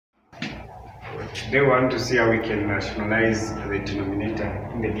Today we want to see how we can rationalize the denominator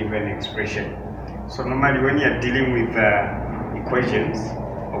in the given expression. So normally when you are dealing with equations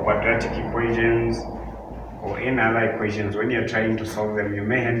or quadratic equations or any other equations, when you are trying to solve them, you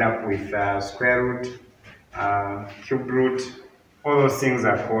may end up with square root, cube root. All those things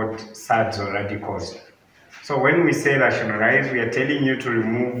are called surds or radicals. So when we say rationalize, we are telling you to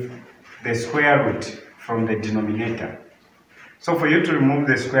remove the square root from the denominator. So for you to remove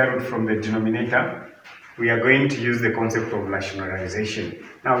the square root from the denominator, we are going to use the concept of rationalization.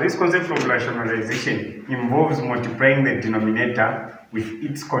 Now this concept of rationalization involves multiplying the denominator with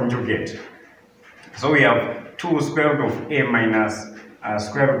its conjugate. So we have 2 square root of a minus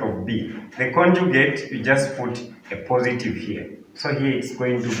square root of b. The conjugate, we just put a positive here. So here it's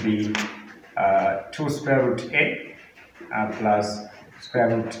going to be 2 square root a plus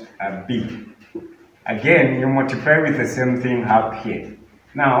square root b. Again, you multiply with the same thing up here.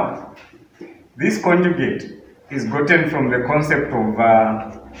 Now, this conjugate is gotten from the concept of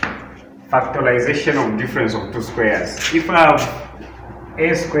factorization of difference of two squares. If I have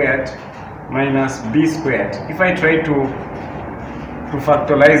a squared minus b squared, if I try to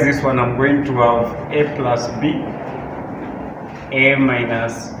factorize this one, I'm going to have a plus b, a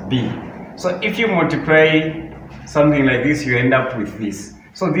minus b. So if you multiply something like this, you end up with this.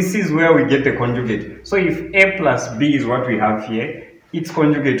 So this is where we get the conjugate. So if a plus b is what we have here, its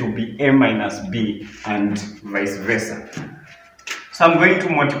conjugate will be a minus b and vice versa. So I'm going to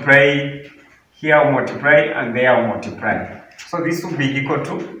multiply, here I'll multiply and there I'll multiply. So this will be equal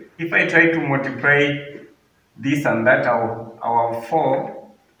to, if I try to multiply this and that, I'll have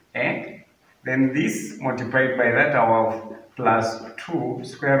 4, then this multiplied by that I'll have plus 2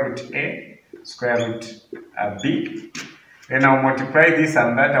 square root a square root b. Then I'll multiply this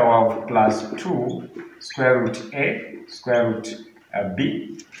and that, I'll have plus 2 square root a square root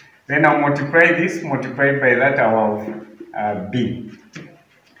b. Then I'll multiply this, multiplied by that, I'll have b.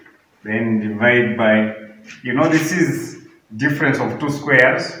 Then divide by, this is difference of two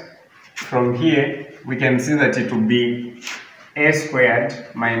squares. From here, we can see that it will be a squared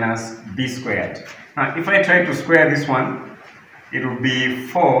minus b squared. Now, if I try to square this one, it will be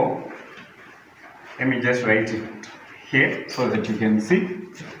 4. Let me just write it here so that you can see.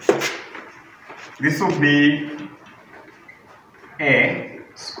 This will be a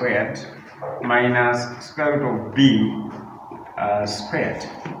squared minus square root of b squared.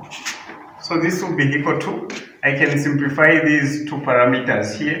 So this will be equal to, I can simplify these two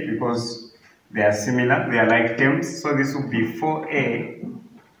parameters here because they are similar, they are like terms. So this will be 4a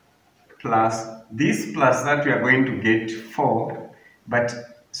plus this plus that, we are going to get 4, but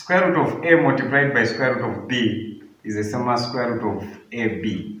square root of a multiplied by square root of b is the same as square root of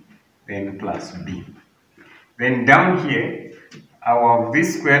ab, then plus b. Then down here, I'll have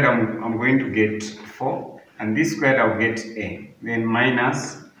this squared, I'm going to get 4, and this squared I'll get a, then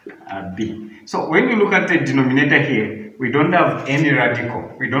minus b. So when you look at the denominator here, we don't have any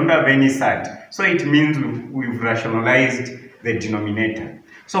radical, we don't have any surd. So it means we've rationalized the denominator.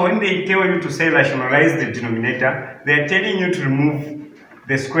 So when they tell you to say rationalize the denominator, they are telling you to remove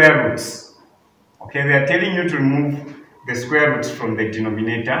the square roots. Okay, they are telling you to remove the square roots from the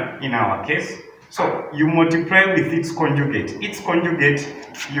denominator in our case. So you multiply with its conjugate. Its conjugate,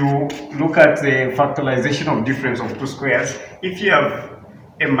 you look at the factorization of difference of two squares. If you have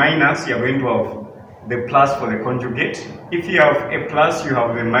a minus, you are going to have the plus for the conjugate. If you have a plus, you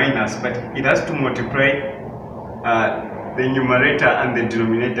have the minus, but it has to multiply the numerator and the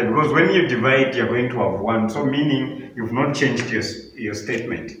denominator, because when you divide, you're going to have 1. So meaning you've not changed your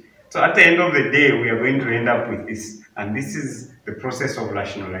statement. So at the end of the day, we are going to end up with this, and this is the process of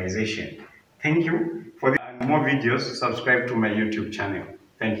rationalization. Thank you. For more videos, subscribe to my YouTube channel.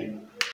 Thank you.